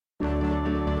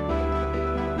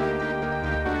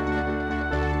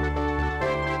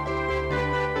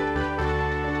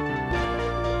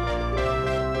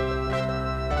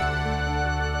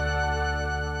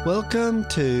Welcome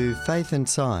to Faith and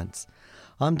Science.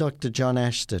 I'm Dr. John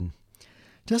Ashton.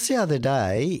 Just the other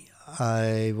day,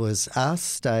 I was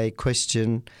asked a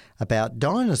question about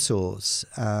dinosaurs,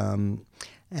 and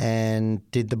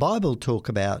did the Bible talk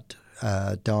about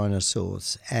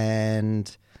dinosaurs,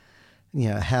 and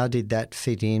how did that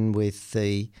fit in with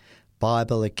the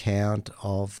Bible account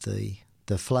of the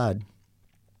flood?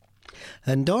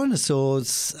 And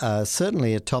dinosaurs are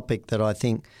certainly a topic that I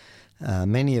think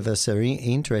many of us are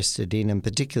interested in, and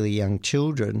particularly young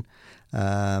children. You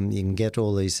can get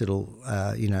all these little,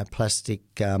 plastic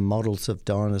models of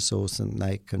dinosaurs and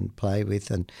they can play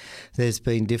with. And there's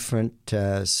been different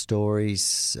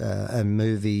stories and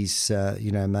movies,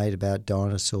 made about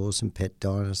dinosaurs and pet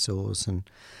dinosaurs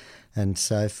and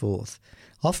so forth.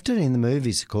 Often in the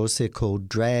movies, of course, they're called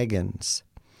dragons.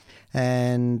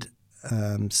 And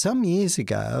some years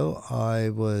ago, I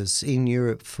was in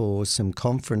Europe for some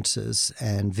conferences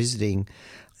and visiting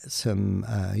some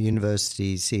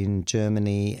universities in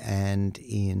Germany and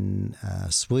in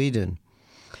Sweden.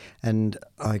 And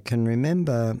I can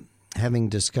remember having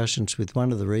discussions with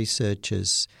one of the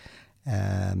researchers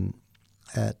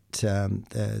at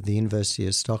the University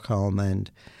of Stockholm,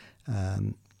 and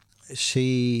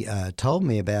she told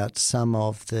me about some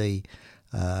of the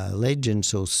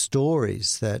legends or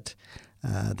stories that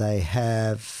they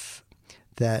have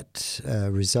that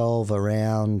resolve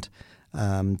around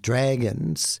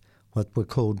dragons, what were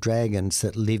called dragons,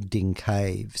 that lived in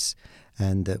caves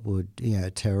and that would,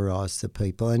 terrorise the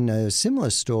people. And a similar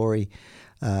story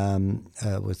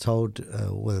was told,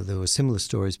 there were similar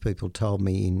stories people told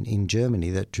me in Germany,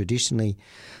 that traditionally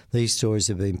these stories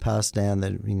have been passed down,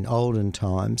 that in olden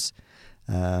times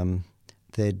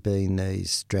there'd been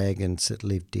these dragons that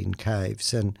lived in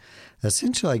caves. And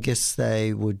essentially, I guess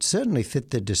they would certainly fit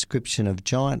the description of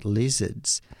giant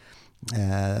lizards.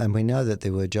 And we know that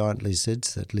there were giant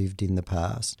lizards that lived in the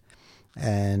past.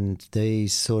 And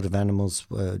these sort of animals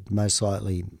would most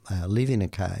likely live in a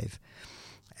cave.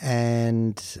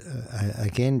 And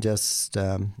again, just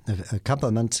a couple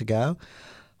of months ago,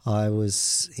 I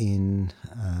was in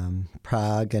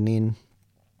Prague, and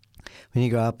when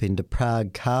you go up into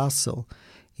Prague Castle,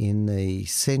 in the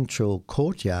central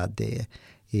courtyard there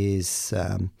is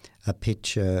a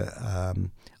picture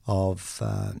of,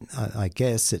 I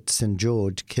guess it's St.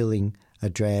 George killing a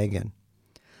dragon.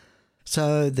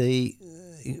 So the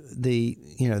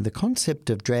concept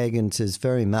of dragons is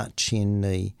very much in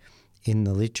the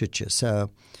literature.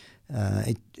 So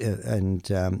the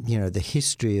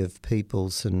history of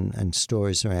peoples and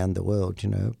stories around the world,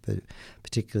 but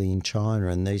particularly in China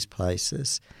and these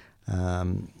places,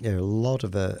 there are a lot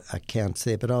of accounts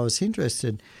there. But I was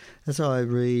interested, as I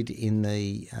read in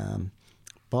the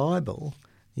Bible,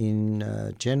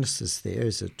 in Genesis there,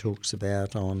 as it talks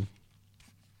about on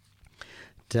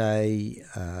day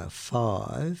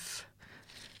 5,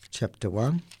 chapter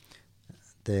 1,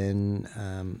 then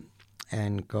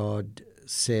and God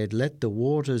said, "Let the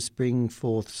waters bring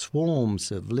forth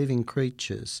swarms of living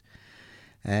creatures,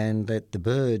 and let the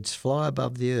birds fly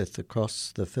above the earth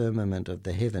across the firmament of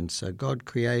the heavens." So God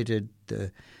created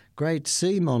the great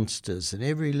sea monsters and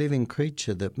every living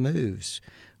creature that moves,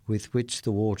 with which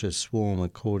the waters swarm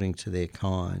according to their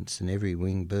kinds, and every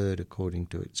winged bird according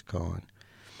to its kind.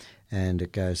 And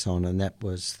it goes on, and that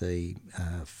was the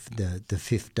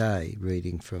fifth day,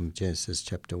 reading from Genesis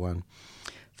chapter 1,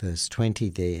 verse 20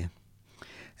 there.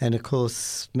 And of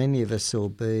course, many of us will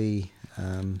be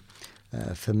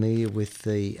familiar with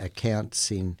the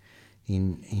accounts in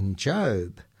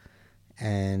Job,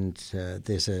 and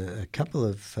there's a couple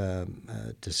of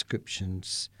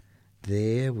descriptions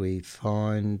there. We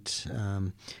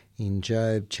find in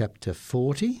Job chapter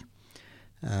 40,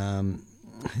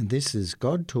 this is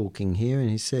God talking here, and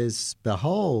he says,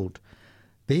 "Behold,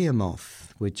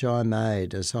 Behemoth, which I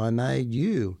made, as I made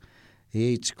you,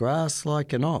 he eats grass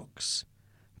like an ox.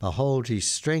 Behold his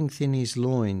strength in his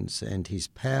loins, and his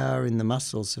power in the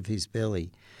muscles of his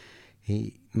belly.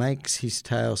 He makes his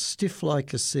tail stiff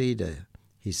like a cedar.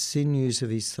 His sinews of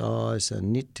his thighs are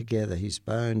knit together. His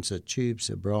bones are tubes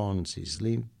of bronze. His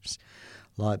limbs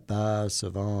like bars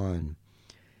of iron.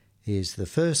 He is the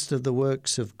first of the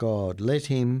works of God. Let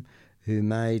him who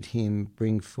made him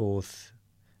bring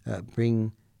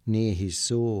near his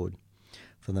sword.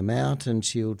 For the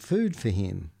mountains yield food for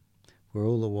him, where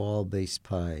all the wild beasts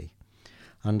play.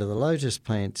 Under the lotus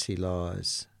plants he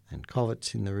lies, and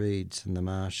covets in the reeds and the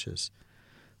marshes."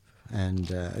 And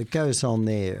it goes on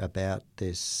there about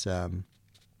this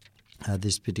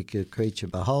particular creature.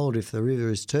 "Behold, if the river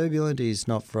is turbulent, he is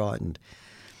not frightened.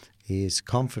 He is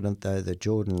confident, though the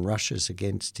Jordan rushes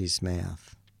against his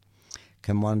mouth.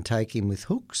 can one take him with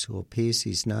hooks or pierce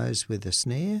his nose with a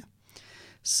snare?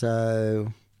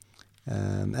 So,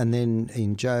 and then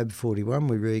in Job 41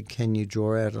 we read, can you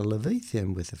draw out a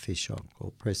Leviathan with a fishhook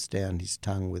or press down his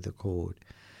tongue with a cord?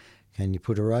 Can you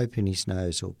put a rope in his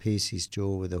nose or pierce his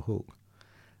jaw with a hook?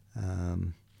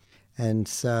 And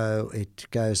so it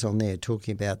goes on there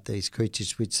talking about these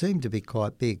creatures which seem to be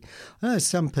quite big. I know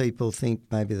some people think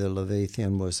maybe the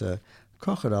Leviathan was a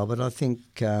crocodile, but I think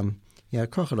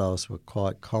crocodiles were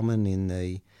quite common in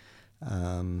the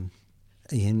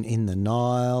in the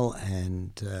Nile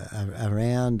and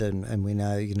around, and we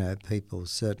know people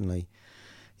certainly,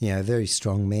 very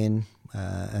strong men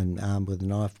and armed with a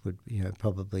knife would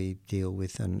probably deal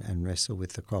with and wrestle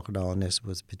with the crocodile, unless it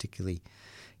was particularly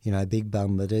big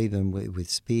bum, but even with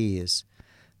spears,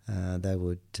 they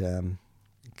would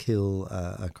kill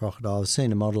a crocodile. I've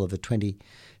seen a model of a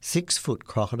 26-foot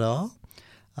crocodile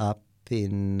up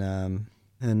in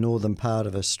the northern part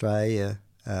of Australia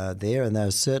there, and they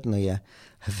were certainly a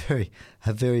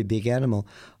very big animal.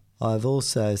 I've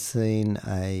also seen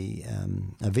a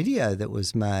video that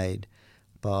was made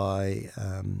by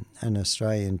an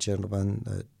Australian gentleman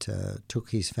that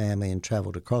took his family and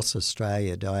travelled across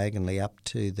Australia diagonally up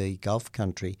to the Gulf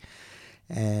country,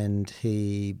 and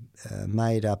he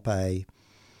made up a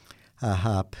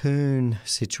harpoon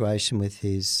situation with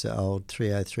his old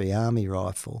 .303 Army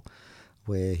rifle,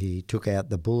 where he took out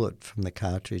the bullet from the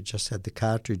cartridge, just had the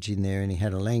cartridge in there, and he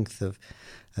had a length of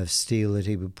steel that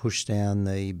he would push down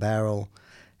the barrel,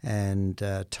 and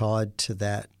tied to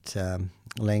that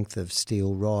length of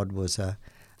steel rod was a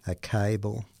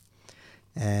cable.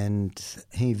 And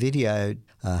he videoed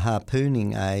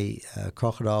harpooning a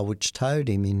crocodile which towed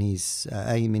him in his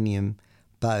aluminium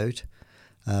boat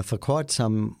for quite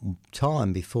some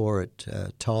time before it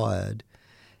tired.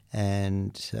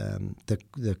 And the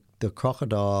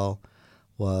crocodile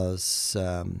was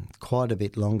quite a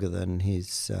bit longer than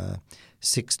his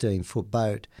 16-foot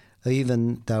boat,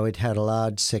 even though it had a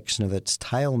large section of its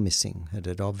tail missing. It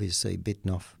had obviously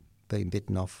been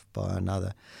bitten off by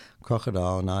another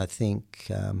crocodile. And I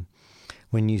think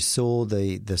when you saw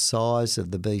the size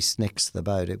of the beast next to the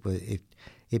boat, it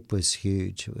was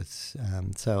huge. It was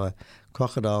so a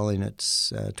crocodile in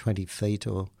its 20 feet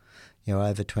or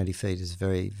over 20 feet is a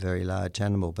very, very large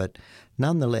animal. But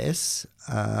nonetheless,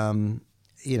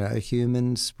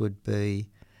 humans would be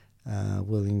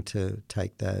willing to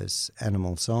take those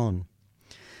animals on.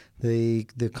 The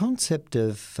concept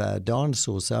of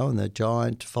dinosaurs, though, and the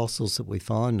giant fossils that we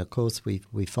find, of course,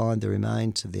 we find the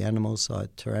remains of the animals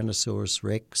like Tyrannosaurus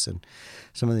rex and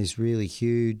some of these really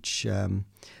huge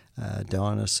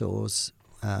dinosaurs.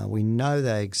 We know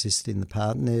they exist in the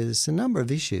past, and there's a number of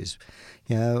issues.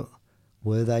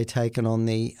 Were they taken on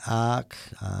the ark?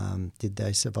 Did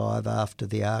they survive after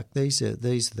the ark? These are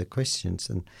the questions,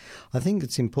 and I think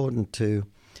it's important to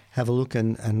have a look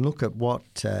and look at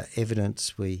what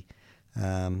evidence we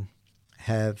have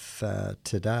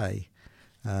today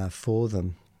for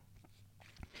them.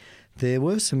 There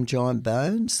were some giant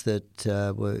bones that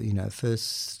were,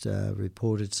 first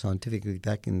reported scientifically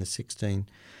back in the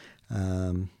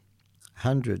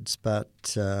 1600s,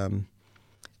 but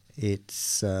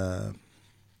it's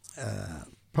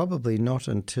probably not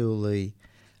until the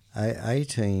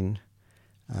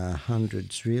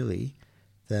 1800s, really,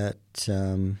 that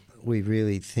we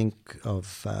really think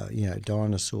of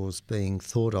dinosaurs being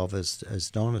thought of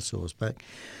as dinosaurs. But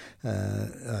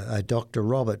a Dr.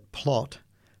 Robert Plott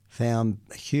found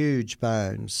huge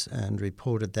bones and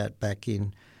reported that back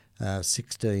in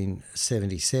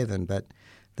 1677, but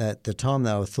at the time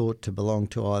they were thought to belong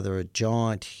to either a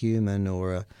giant human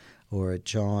or a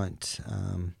giant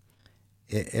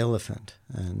elephant.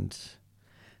 And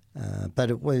but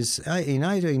it was in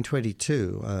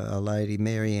 1822, a lady,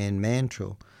 Mary Ann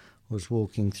Mantrell, was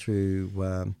walking through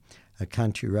a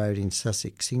country road in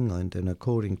Sussex, England, and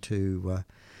according to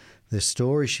the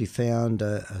story, she found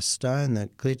a stone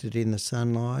that glittered in the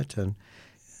sunlight and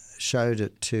showed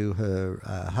it to her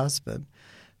husband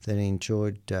that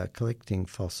enjoyed collecting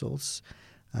fossils.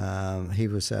 He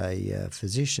was a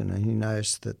physician, and he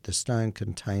noticed that the stone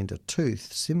contained a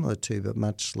tooth similar to but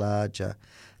much larger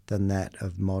than that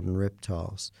of modern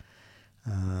reptiles.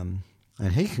 And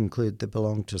he concluded it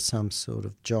belonged to some sort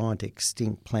of giant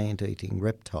extinct plant-eating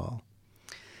reptile.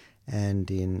 And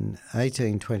in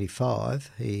 1825,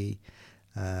 he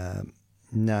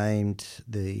named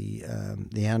the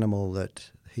animal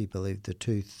that he believed the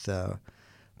tooth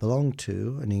belonged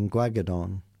to an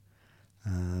Inguagadon,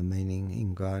 meaning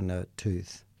inguana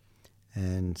tooth.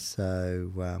 And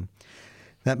so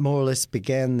that more or less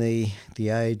began the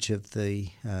age of the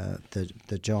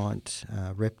giant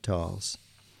reptiles.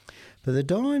 But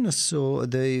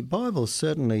the Bible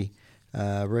certainly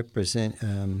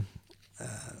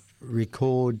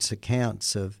records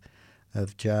accounts of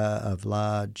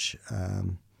large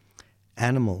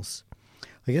animals.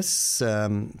 I guess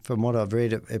from what I've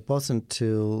read, it wasn't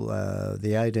till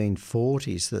the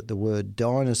 1840s that the word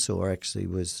dinosaur actually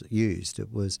was used.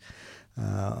 It was,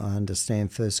 I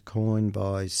understand, first coined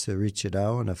by Sir Richard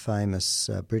Owen, a famous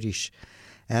British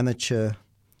anatomist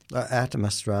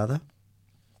rather,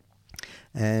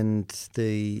 and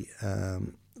the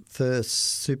first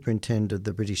superintendent of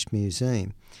the British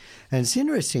Museum. And it's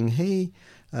interesting, he,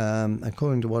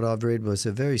 according to what I've read, was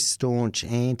a very staunch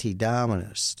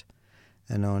anti-Darwinist.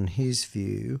 And on his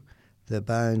view, the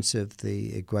bones of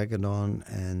the Iguanodon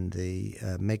and the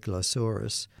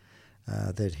Megalosaurus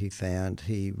that he found,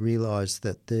 he realised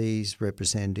that these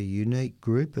represent a unique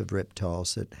group of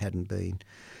reptiles that hadn't been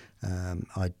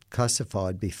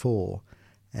classified before.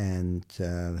 And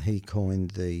he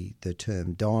coined the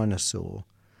term dinosaur,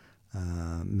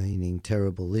 meaning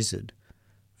terrible lizard,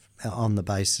 on the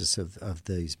basis of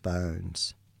these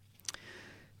bones.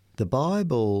 The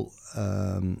Bible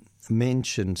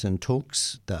mentions and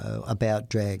talks, though, about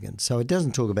dragons. So it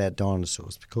doesn't talk about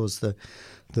dinosaurs because the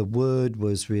word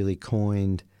was really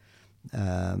coined,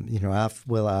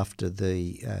 after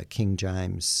the King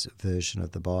James version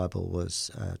of the Bible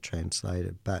was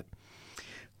translated. But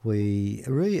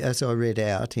as I read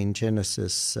out in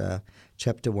Genesis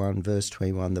chapter 1, verse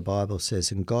 21, the Bible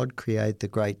says, "And God created the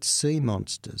great sea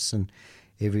monsters and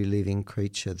every living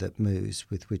creature that moves,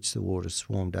 with which the waters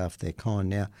swarmed after their kind."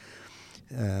 Now,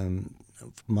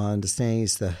 my understanding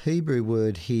is the Hebrew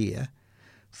word here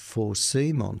for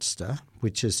sea monster,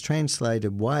 which is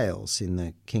translated whales in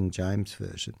the King James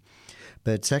Version,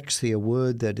 but it's actually a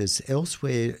word that is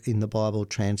elsewhere in the Bible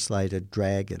translated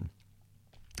dragon.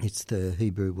 It's the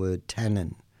Hebrew word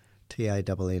tannin,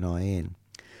 Tannin.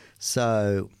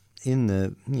 So in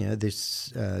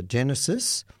this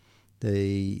Genesis,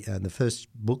 the first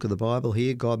book of the Bible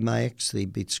here, God may actually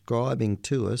be describing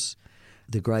to us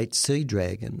the great sea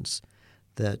dragons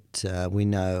that we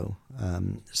know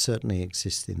certainly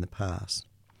exist in the past.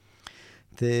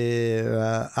 There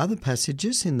are other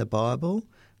passages in the Bible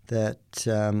that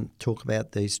talk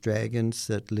about these dragons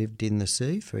that lived in the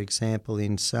sea. For example,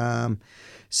 in Psalm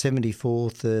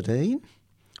 74:13,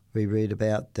 we read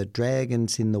about the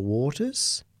dragons in the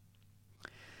waters.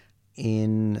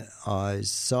 In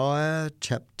Isaiah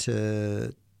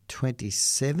chapter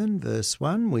 27, verse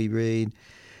 1, we read,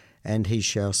 "And he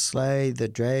shall slay the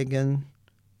dragon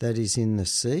that is in the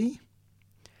sea."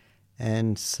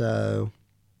 And so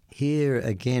here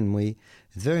again, it's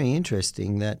very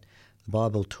interesting that the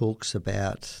Bible talks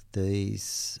about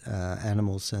these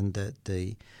animals, and that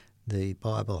the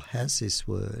Bible has this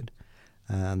word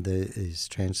that is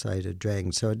translated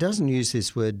dragon. So it doesn't use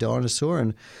this word dinosaur,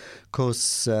 and of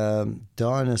course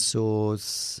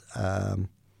dinosaurs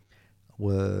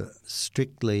were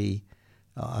strictly,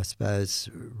 I suppose,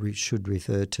 should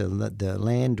refer to the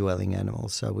land-dwelling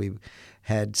animals. So we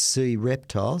had sea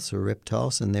reptiles,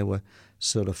 and there were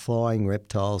sort of flying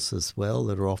reptiles as well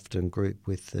that are often grouped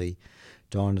with the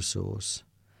dinosaurs.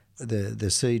 The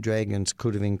sea dragons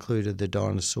could have included the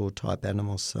dinosaur-type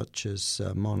animals such as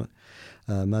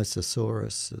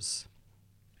Mosasaurus.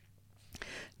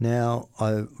 Now,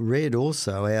 I read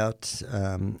also out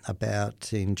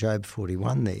about in Job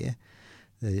 41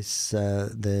 there's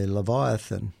the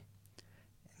Leviathan.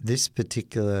 This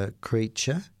particular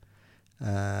creature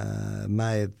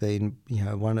may have been,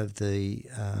 one of the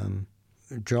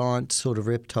giant sort of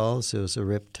reptiles. There was a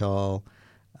reptile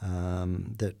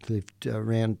that lived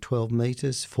around 12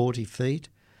 metres, 40 feet.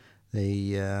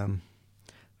 The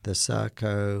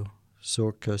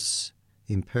Sarcosaurus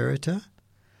imperator,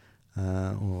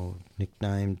 or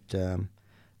nicknamed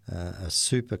a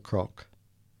super croc.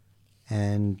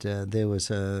 And there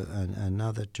was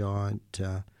another giant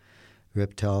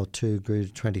reptile too, grew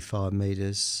to 25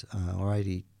 metres or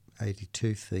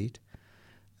 82 feet,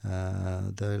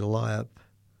 the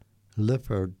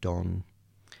Leopardon.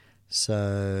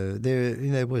 So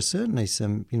there were certainly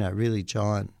some really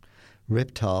giant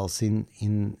reptiles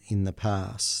in the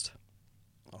past.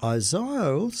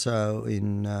 Isaiah also,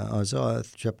 in Isaiah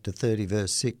chapter 30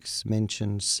 verse 6,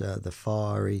 mentions the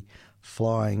fiery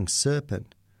flying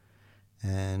serpent,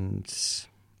 and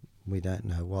we don't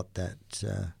know what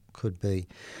that could be.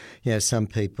 Some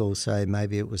people say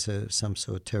maybe it was some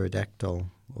sort of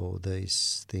pterodactyl or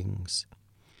these things.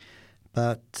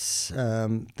 But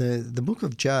the book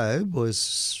of Job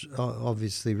was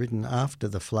obviously written after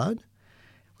the flood.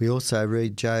 We also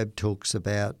read Job talks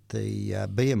about the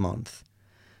behemoth,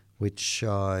 which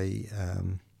I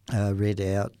read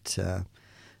out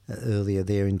earlier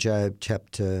there in Job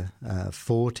chapter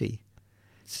 40.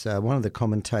 So one of the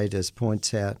commentators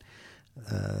points out,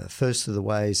 first of the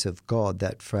ways of God,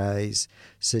 that phrase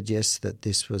suggests that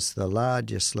this was the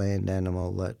largest land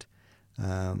animal that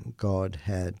God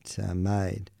had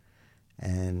made.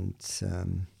 And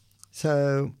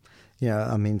so,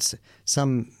 I mean,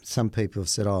 some people have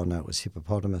said, oh, no, it was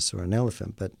hippopotamus or an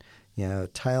elephant, but, a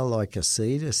tail like a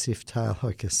cedar, stiff tail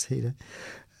like a cedar.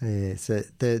 Yeah, so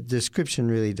the description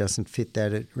really doesn't fit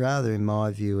that. Rather, in my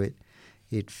view,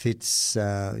 it fits,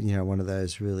 one of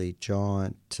those really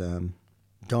giant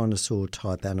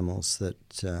dinosaur-type animals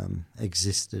that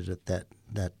existed at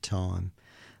that time.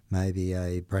 Maybe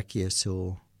a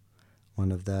brachiosaur,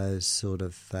 one of those sort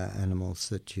of animals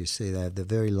that you see. They have the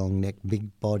very long neck,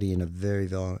 big body, and a very,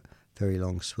 very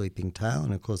long sweeping tail.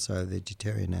 And, of course, they're a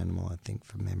vegetarian animal, I think,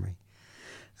 from memory.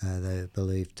 They're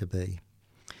believed to be.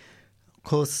 Of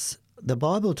course, the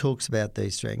Bible talks about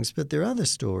these dragons, but there are other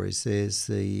stories. There's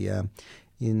in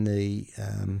the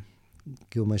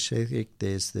Gilgamesh epic,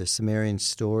 there's the Sumerian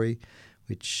story,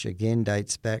 which again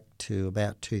dates back to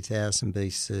about 2000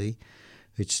 BC,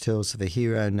 which tells of a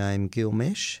hero named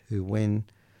Gilgamesh who, when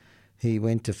he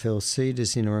went to fell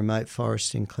cedars in a remote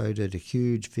forest, included a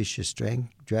huge vicious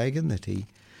dragon that he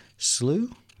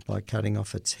slew by cutting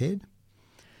off its head.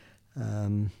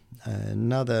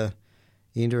 Another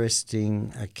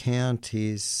interesting account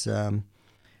is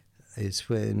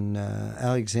when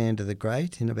Alexander the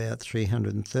Great, in about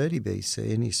 330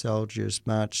 BC, and his soldiers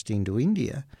marched into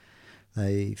India.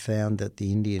 They found that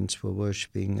the Indians were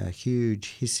worshipping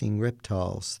huge hissing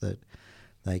reptiles that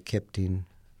they kept in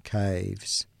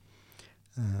caves.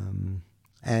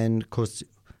 And, of course,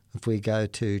 if we go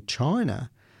to China,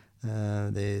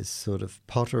 there's sort of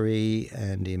pottery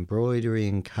and embroidery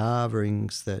and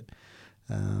carvings that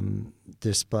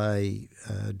display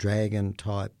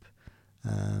dragon-type,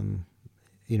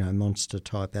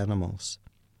 monster-type animals.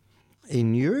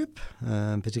 In Europe,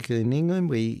 particularly in England,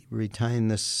 we retain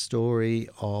the story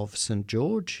of St.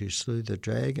 George, who slew a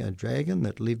dragon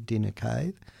that lived in a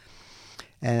cave.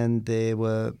 And there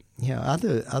were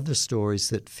other stories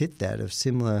that fit that, of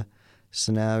similar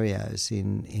scenarios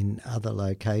in other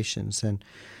locations. And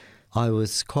I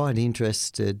was quite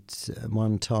interested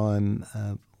one time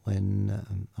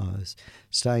when I was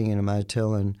staying in a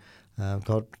motel and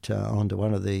got onto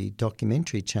one of the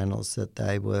documentary channels that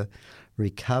they were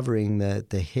recovering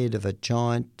the head of a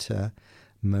giant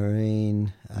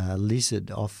marine lizard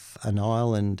off an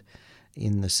island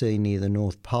in the sea near the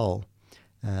North Pole.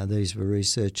 These were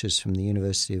researchers from the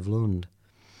University of Lund.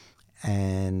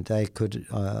 And they could,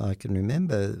 I can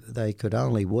remember, they could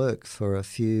only work for a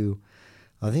few,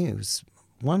 I think it was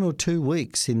 1 or 2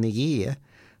 weeks in the year.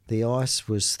 The ice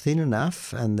was thin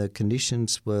enough and the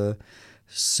conditions were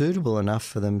suitable enough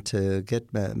for them to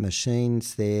get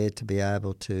machines there to be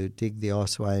able to dig the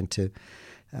ice away and to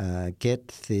get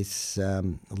this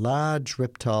large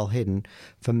reptile head. And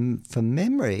from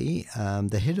memory,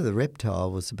 the head of the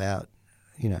reptile was about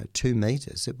 2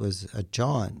 metres. It was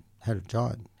had a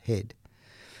giant head,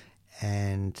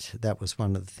 and that was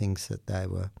one of the things that they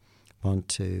want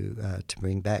to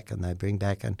bring back, and they bring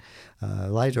back. And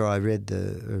later I read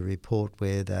a report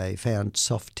where they found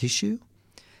soft tissue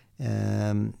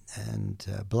and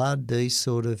blood, these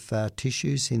sort of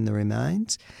tissues in the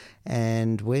remains.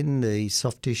 And when the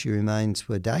soft tissue remains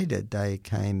were dated, they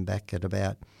came back at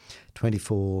about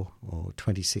 24 or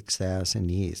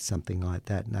 26,000 years, something like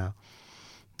that. Now,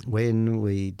 when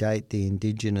we date the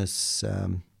indigenous,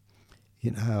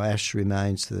 ash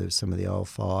remains to some of the old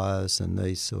fires and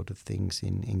these sort of things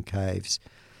in caves,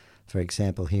 for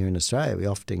example, here in Australia, we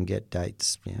often get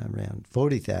dates around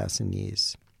 40,000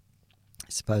 years,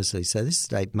 supposedly. So this is a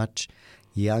date much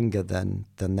younger than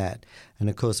that.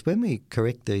 And, of course, when we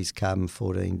correct these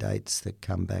carbon-14 dates that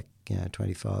come back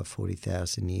 25,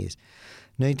 40,000 years,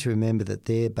 need to remember that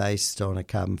they're based on a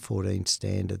carbon-14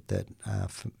 standard that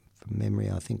from memory,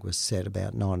 I think was set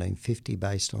about 1950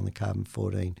 based on the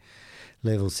carbon-14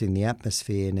 levels in the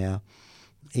atmosphere. Now,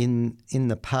 in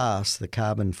the past, the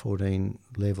carbon-14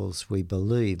 levels, we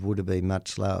believe, would have been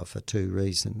much lower for 2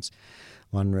 reasons.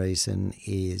 One reason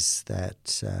is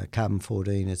that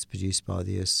carbon-14 is produced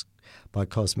by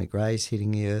cosmic rays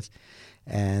hitting the Earth,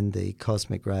 and the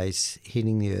cosmic rays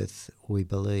hitting the Earth, we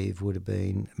believe, would have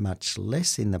been much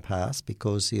less in the past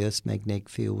because the Earth's magnetic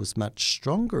field was much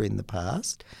stronger in the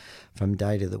past, from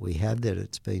data that we have that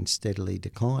it's been steadily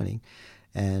declining,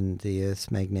 and the Earth's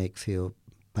magnetic field,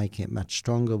 making it much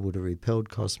stronger, would have repelled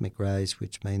cosmic rays,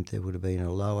 which meant there would have been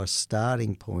a lower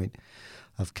starting point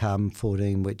of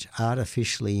carbon-14, which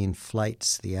artificially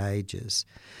inflates the ages.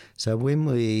 So when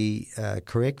we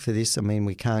correct for this, I mean,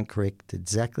 we can't correct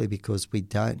exactly because we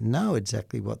don't know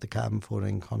exactly what the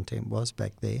carbon-14 content was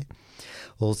back there.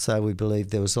 Also, we believe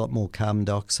there was a lot more carbon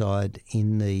dioxide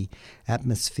in the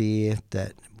atmosphere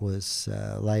that was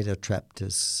later trapped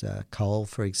as coal,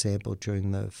 for example,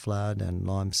 during the flood, and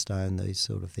limestone, these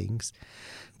sort of things,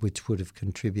 which would have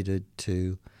contributed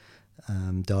to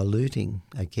diluting,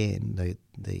 again,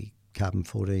 the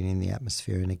carbon-14 in the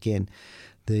atmosphere. And again,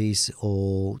 these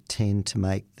all tend to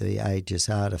make the ages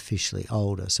artificially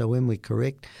older. So when we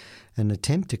correct and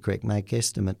attempt to correct, make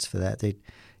estimates for that, it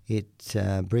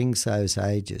brings those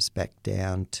ages back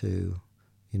down to,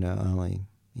 only,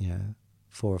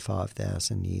 4,000 or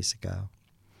 5,000 years ago.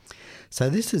 So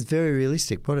this is very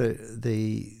realistic.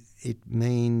 It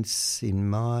means, in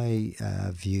my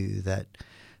view, that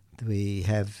we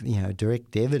have,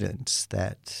 direct evidence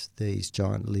that these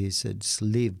giant lizards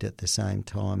lived at the same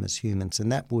time as humans,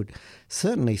 and that would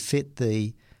certainly fit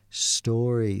the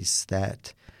stories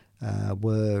that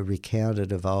were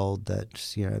recounted of old,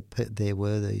 that, there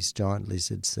were these giant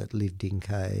lizards that lived in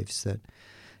caves that,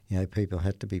 people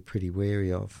had to be pretty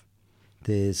wary of.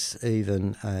 There's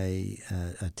even a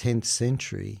 10th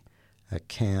century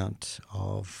account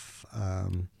of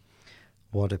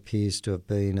what appears to have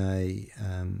been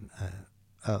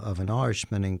of an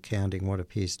Irishman encountering what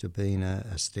appears to have been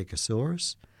a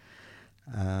Stegosaurus.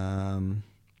 And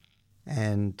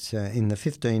in the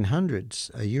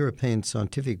 1500s, a European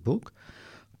scientific book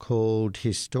called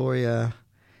Historia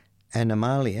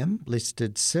Animalium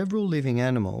listed several living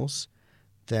animals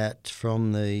that,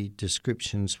 from the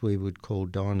descriptions, we would call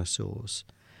dinosaurs.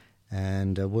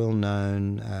 And a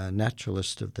well-known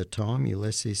naturalist of the time,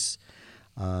 Ulysses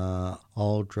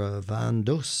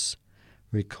Aldrovandus,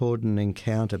 recorded an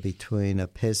encounter between a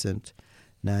peasant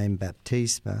named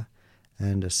Baptisma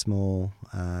and a small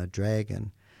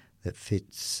dragon that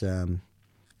fits, and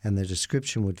the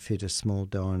description would fit a small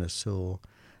dinosaur.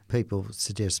 People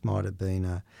suggest might have been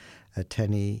a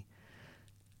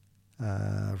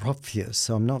Tanystropheus.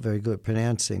 I'm not very good at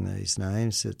pronouncing these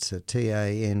names. It's a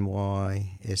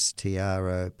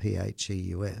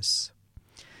Tanystropheus.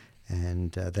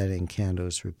 And that encounter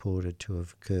was reported to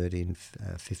have occurred in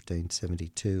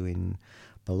 1572 in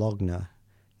Bologna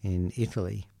in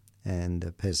Italy, and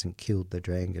the peasant killed the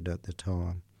dragon at the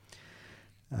time.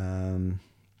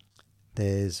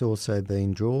 There's also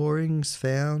been drawings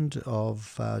found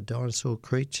of dinosaur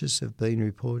creatures have been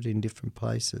reported in different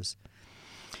places.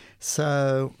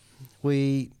 So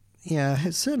we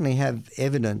certainly have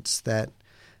evidence that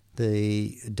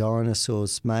the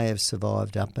dinosaurs may have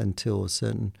survived up until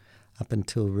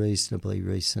reasonably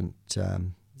recent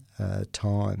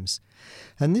times.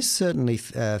 And this certainly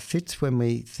fits when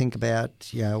we think about,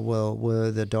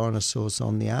 were the dinosaurs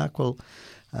on the ark? Well,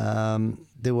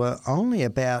 there were only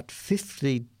about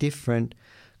 50 different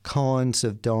kinds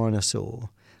of dinosaur.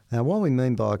 Now, what we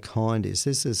mean by a kind is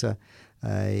this is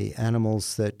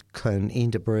animals that can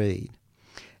interbreed.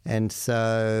 And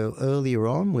so earlier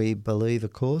on, we believe,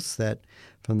 of course, that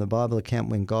from the Bible account,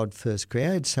 when God first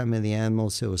created so many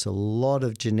animals, there was a lot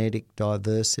of genetic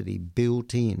diversity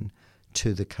built in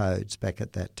to the codes back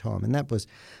at that time. And that was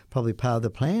probably part of the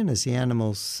plan. As the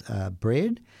animals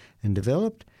bred and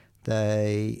developed,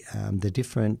 the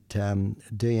different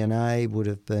DNA would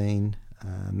have been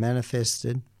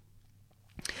manifested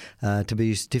to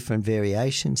produce different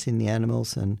variations in the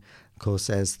animals. And, of course,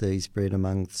 as these bred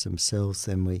amongst themselves,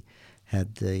 then we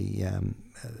had a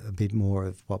bit more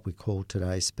of what we call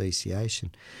today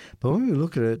speciation. But when we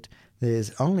look at it,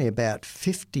 there's only about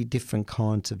 50 different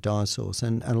kinds of dinosaurs,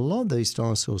 and a lot of these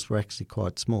dinosaurs were actually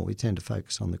quite small. We tend to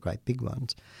focus on the great big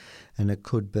ones, and it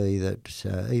could be that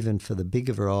even for the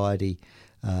bigger variety,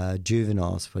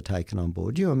 juveniles were taken on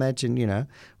board. You imagine,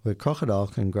 where a crocodile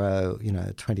can grow,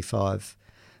 25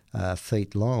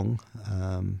 feet long,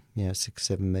 6,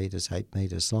 7 metres, 8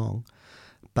 metres long,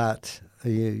 but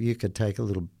you could take a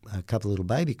couple of little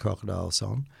baby crocodiles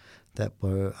on that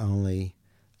were only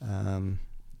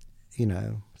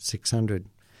 600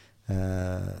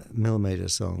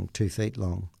 millimetres long, 2 feet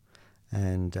long,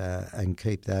 and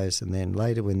keep those. And then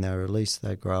later, when they're released,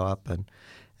 they grow up and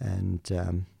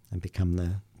become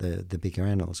the bigger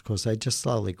animals. Of course, they just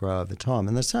slowly grow over time.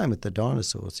 And the same with the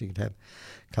dinosaurs. You could have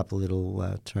a couple of little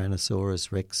Tyrannosaurus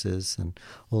rexes and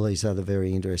all these other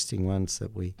very interesting ones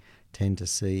that we tend to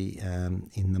see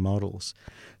in the models.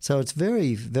 So it's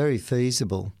very, very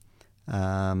feasible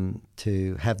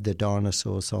to have the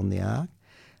dinosaurs on the ark,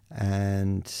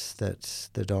 and that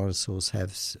the dinosaurs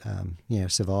have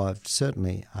survived,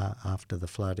 certainly after the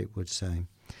flood, it would seem.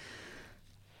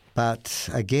 But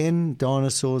again,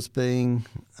 dinosaurs being,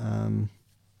 the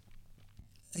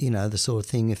sort of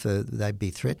thing, if they'd be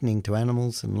threatening to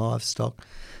animals and livestock,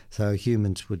 so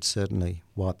humans would certainly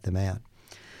wipe them out.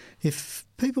 If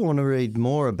people want to read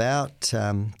more about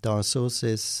dinosaurs,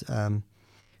 there's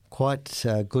quite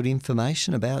good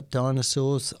information about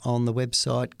dinosaurs on the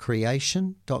website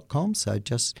creation.com. So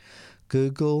just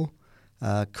Google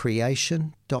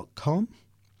creation.com.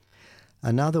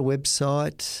 Another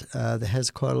website that has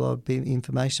quite a lot of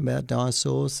information about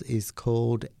dinosaurs is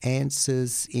called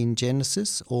Answers in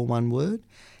Genesis, all one word.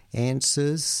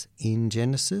 Answers in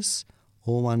Genesis,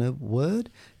 all one word.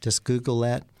 Just Google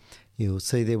that. You'll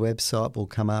see their website will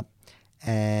come up,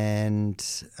 and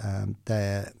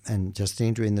just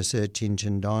enter in the search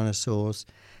engine dinosaurs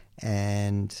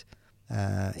and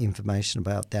information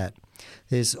about that.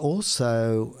 There's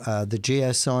also the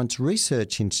Geoscience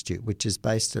Research Institute, which is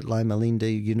based at Loma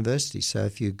Linda University. So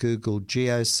if you Google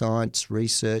Geoscience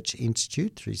Research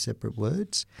Institute, 3 separate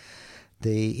words,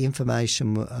 the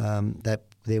information that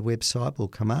their website will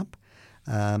come up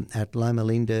at Loma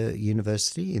Linda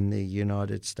University in the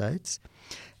United States.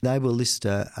 They will list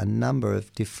a number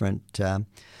of different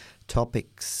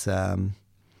topics down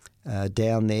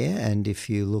there, and if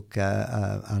you look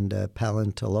under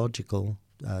paleontological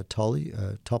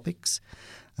topics,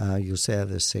 you'll see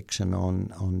a section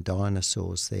on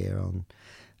dinosaurs there.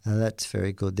 That's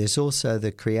very good. There's also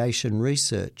the Creation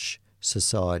Research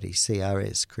Society,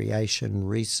 CRS, Creation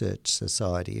Research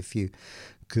Society. If you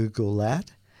Google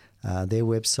that, their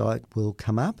website will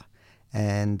come up,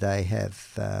 and they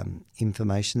have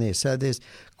information there. So there's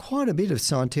quite a bit of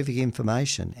scientific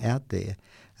information out there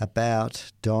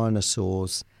about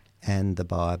dinosaurs and the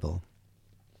Bible.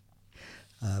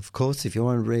 Of course, if you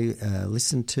want to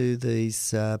listen to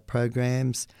these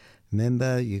programs,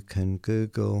 remember you can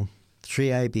Google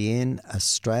 3ABN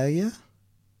Australia,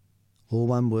 all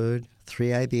one word,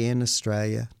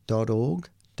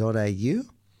 3abnaustralia.org.au,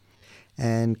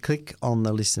 and click on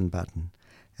the listen button.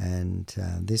 And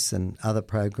this and other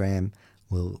programs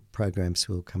will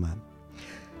come up.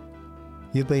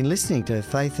 You've been listening to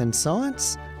Faith and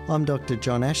Science. I'm Dr.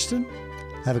 John Ashton.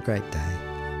 Have a great day.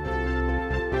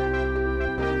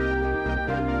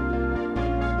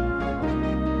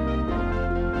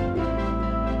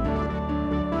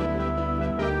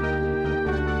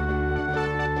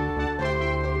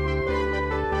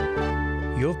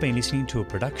 You've been listening to a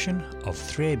production of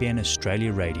 3ABN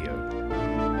Australia Radio.